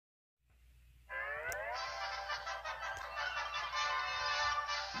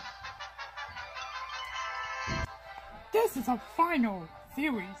This is a final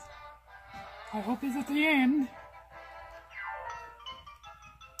series. I hope this is the end.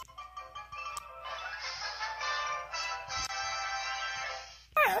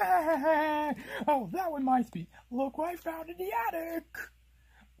 Oh, that reminds me. Look what I found in the attic.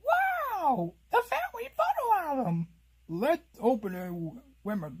 Wow! A family photo album! Let's open it.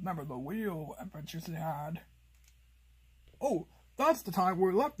 Remember the real adventures they had. Oh, that's the time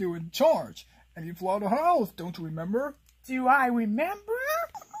we left you in charge. And you flew out of the house, don't you remember? Do I remember?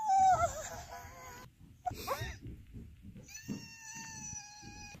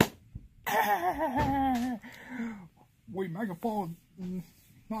 We make a fall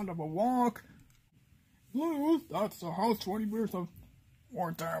out of a walk. Blue, that's the house 20 years of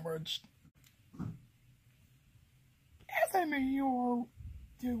more damage. Isn't me, or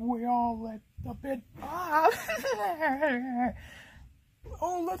did we all let a bit off?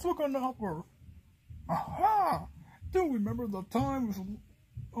 Oh, let's look on the upper. Aha! Do you remember the time with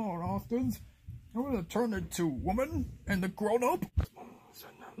Austin's? Remember the turned into woman and the grown up?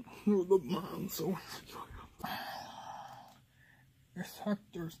 The man, so it's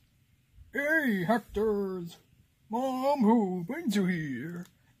Hector's. Hey, Hector's mom, who brings you here?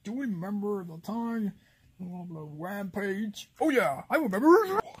 Do you remember the time of the rampage? Oh yeah, I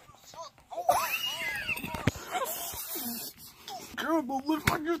remember. Can't believe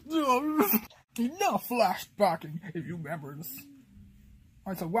I just done. Enough flashbacking, if you remember this.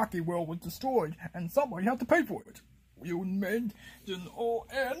 It's a wacky world was destroyed, and somebody had to pay for it. You meant an all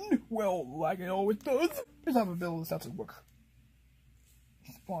end? Well, like it always does. Let's have a bill that's at work.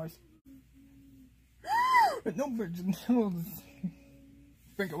 Spies. No mention.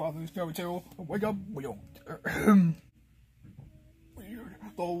 Think about this fairy tale. Wake up, we don't. Weird.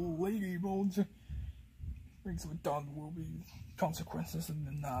 The lady bones. Things we've done will be consequences in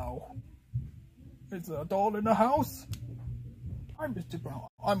the now. Is a doll in the house? I'm Mr. Brown.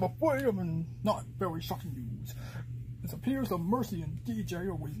 I'm afraid of not very shocking news. It appears that Mercy and DJ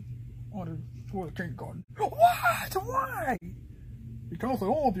are on for the King Garden. What? Why? Because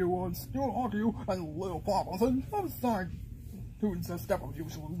all of you was still argue and little problems and outside students that step of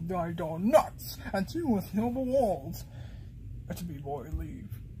usually died on nuts and two with silver walls. That should be boy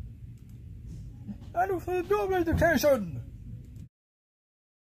leave. And with no education.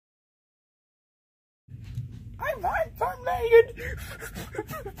 I'm hyphenated!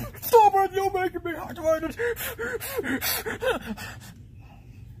 Stop it, you're making me hyphenated!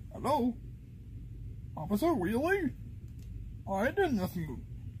 Hello? Officer, really? I did nothing.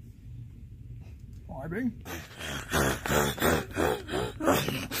 Driving?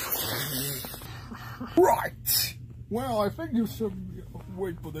 Right! Well, I think you should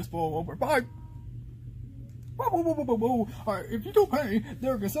wait for this ball over. Bye! Whoa. If you don't pay,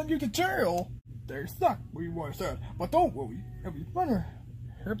 they're gonna send you to jail! They suck, we would have said, but don't worry, if you run your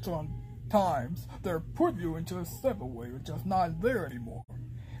hips on times, they'll put you into a separate way, which is not there anymore.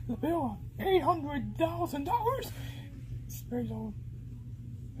 The bill of $800,000? Space on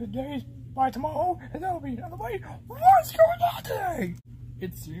the days by tomorrow, and that'll be another way. What's going on today?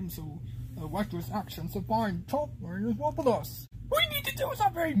 It seems so. The reckless actions of buying top is one with us. We need to do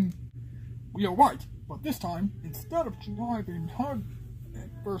something! We are right, but this time, instead of driving hard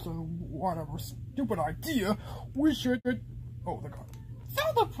versus whatever stupid idea, we should. Oh, the God. So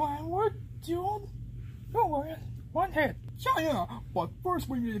the plan we're doing? Don't worry, one hit. Yeah, but first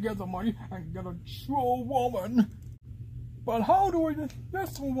we need to get the money and get a troll woman. But how do we do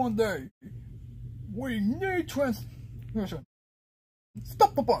this for one day? We need transmission.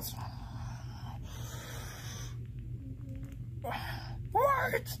 Stop the bus.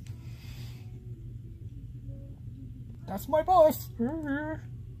 Right. That's my boss.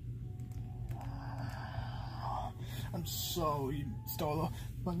 I'm sorry, Starla,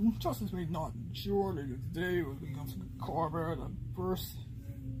 but just as we not surely today will become some Corvette and first.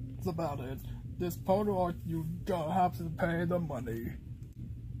 That's about it. This photo you gotta have to pay the money.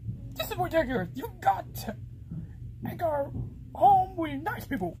 This is ridiculous. You got to make our home with nice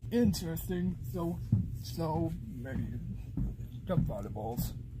people. Interesting. So many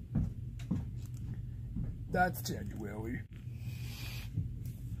compatibles. That's January.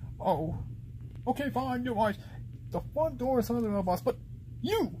 Oh. Okay, fine, you're right. The front door is under the bus, but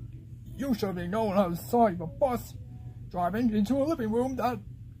you should be known outside the bus, driving into a living room that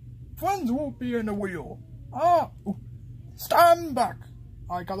friends won't be in the wheel. Stand back.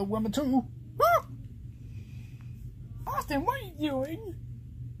 I got a woman too. Austin, what are you doing?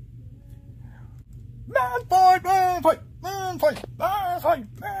 Man fight, man fight, man fight, man fight,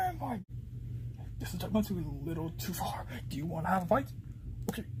 man fight. This is a little too far. Do you want to have a fight?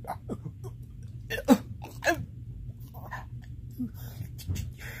 Okay.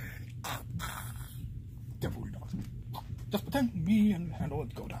 Definitely not. Just pretend me and handle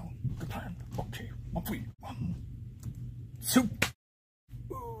it go down. Good plan. Okay, I'm free. Soup.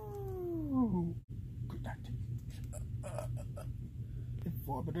 Ooh. Good night.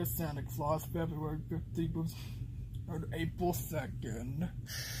 Informative Santa Claus, February 15th was April 2nd.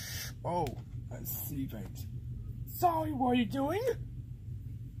 Oh, I see things. Sorry, what are you doing?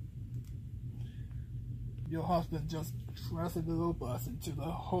 Your husband just crashed a little bus into the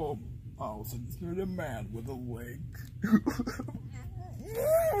home house and scared a man with a leg.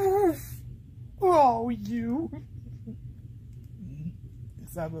 Oh, you!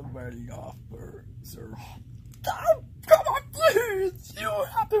 Let's have a wedding offer, sir. Oh, come on, please! You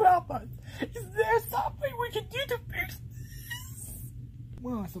have to help us! Is there something we can do to fix this?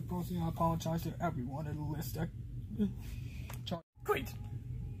 Well, I suppose I apologize to everyone in the list. Great!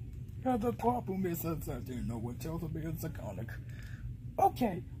 Yeah, the problem is that no one tells me it's iconic.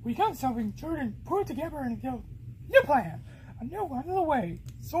 Okay, we got something Jordan put together and go. New plan! A new one of the way.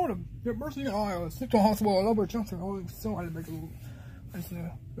 Sort of. Yeah, Mercy and I slipped to the hospital all over Johnson. So I had to make a little. I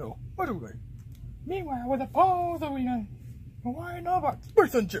said, no, what do they? Meanwhile, with a pose arena, Hawaiian about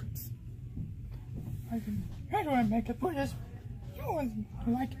fish and chips. I can try to make it put this. You was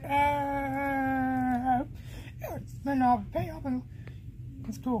like, it's been all pay off and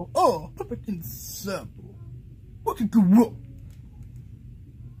it's cool. Oh, freaking simple. What could go wrong?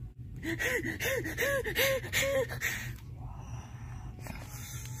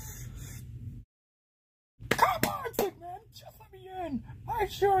 Come on, sick man, just let me in. I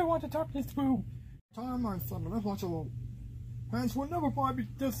sure want to talk this through. Time my son, let's watch a little. Hands will never find me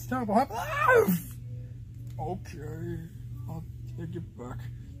this terrible happen. Okay, I'll take it back.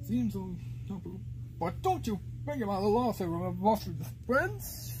 Seems a simple, but don't you think about the loss of lost with his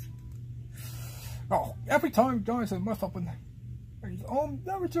friends? Oh, every time guys have messed up in his own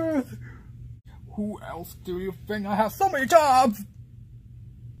temperature. Who else do you think I have so many jobs?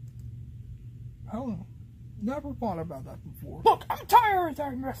 I don't know. Never thought about that before. Look, I'm tired of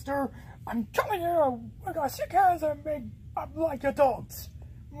that, mister. I'm coming here with a sick hands and make up like adults.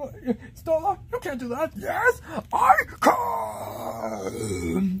 Stella, you can't do that. Yes, I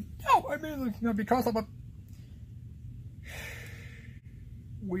can. No, I mean, because of a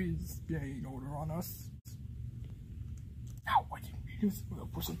We's being older on us. Ow, I didn't mean this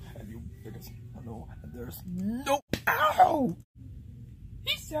person, and you because I know, and there's no. Ow!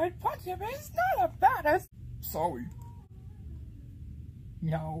 He said punch him is not a baddest. Sorry.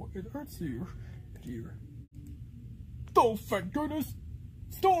 Now it hurts here. Oh, thank goodness!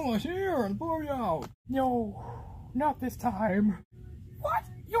 Stella here and blow you out. No, not this time. What?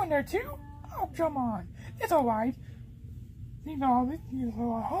 You in there too? Oh, come on. It's alright. You know,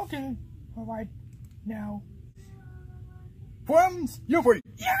 you're hulking. Alright, now. Friends, you're free.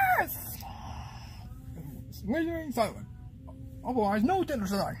 Yes! Waiting silent. Otherwise, no dinner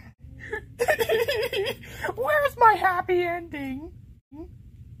tonight. Where's my happy ending?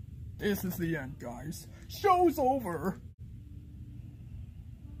 This is the end, guys. Show's over.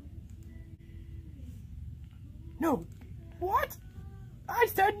 No. What? I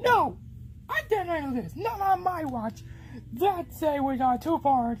said no. I didn't handle this. Not on my watch. That say we got too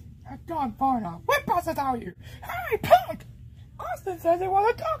far. I've gone far enough. What buses out here? Hey, punk! Austin says he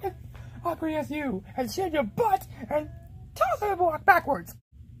wasn't talking ugly as you, and shake your butt and toss the block backwards.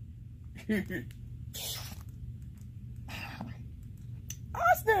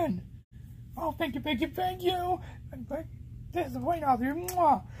 Austin! Oh, thank you. And this is Wayne out here.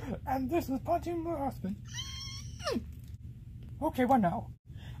 And this is punching my husband. Okay, what now?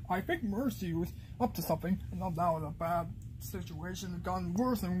 I think Mercy was up to something, and I'm now in a bad situation. It's gotten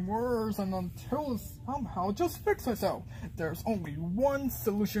worse and worse, and until it somehow just fix itself. There's only one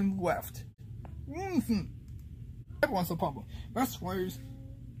solution left. Everyone's a problem. Best ways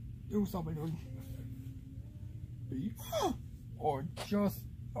do something to be, or just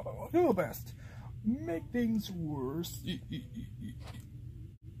do the best. Make things worse.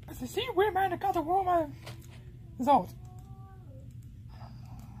 As you see, weird man that got the woman result.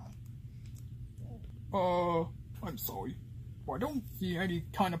 I'm sorry. I don't see any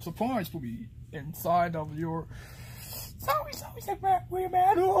kind of surprise for me inside of your. Sorry, weird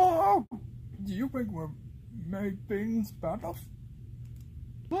man. Oh! Do you think we'll make things better?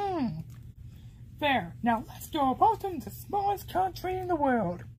 Fair. Now let's go about in the smallest country in the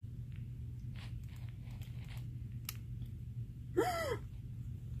world.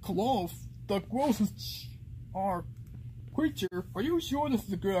 Cloth, the grossest creature. Are you sure this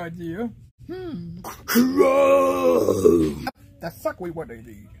is a good idea? That's exactly what they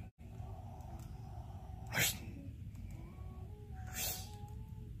need.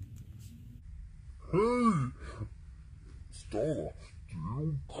 Hey, Stella, do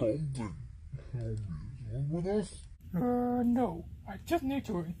you come to help me with us? No. I just need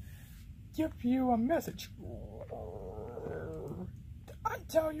to give you a message. I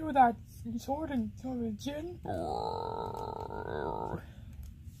tell you that sword and gin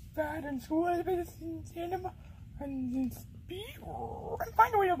bad and school in cinema and speed and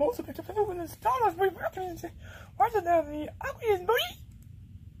finally I'm also picked up when the stars we reference wasn't that the ugliest movie?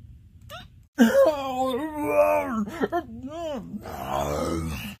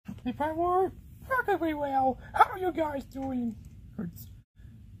 If I were perfectly well, how are you guys doing?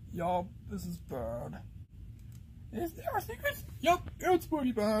 Yup, this is bad. Is there a secret? Yup, it's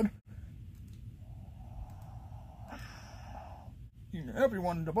pretty bad.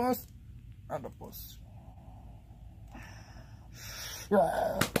 Everyone in the bus and the bus.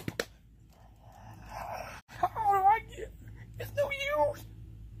 How do I get? It's no use.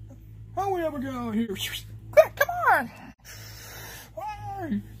 How do we ever get out of here? Quick, come on!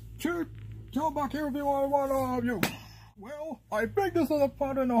 Hey, kid, come back here if you want one of you. Well, I think this is a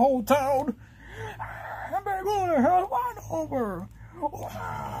fun in the whole town. I'm going to hell one over. What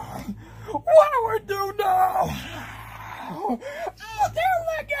do we do now? Oh, they're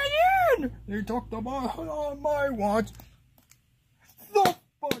letting in! They took the bus on my watch.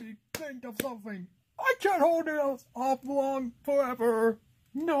 Somebody think of something. I can't hold it off long forever.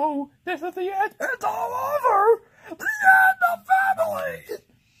 No, this is the end. It's all over. The end of family.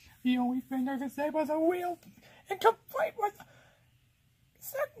 The only thing I can save us a wheel and complete with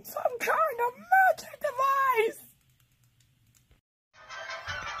some kind of magic device.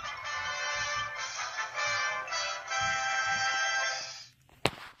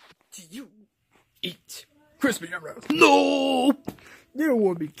 Do you eat crispy M&Ms? No! You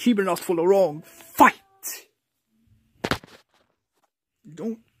will be keeping us for the wrong fight. You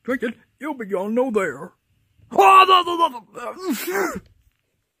don't drink it, you'll be gone no there.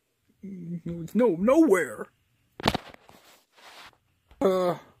 No, nowhere.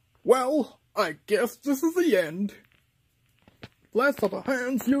 Well, I guess this is the end. Last of the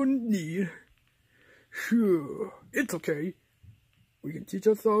hands you need. Sure, it's okay. We can teach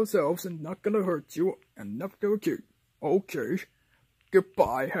us ourselves and not gonna hurt you and not gonna kill you. Okay.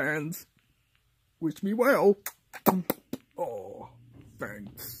 Goodbye, hands. Wish me well. Oh,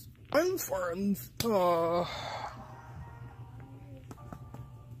 thanks. And friends.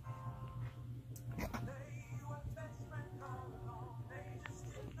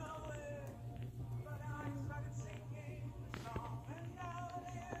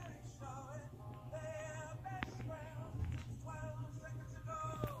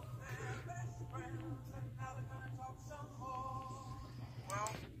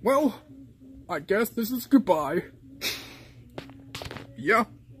 Well, I guess this is goodbye. Yeah,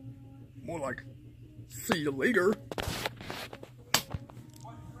 more like see you later.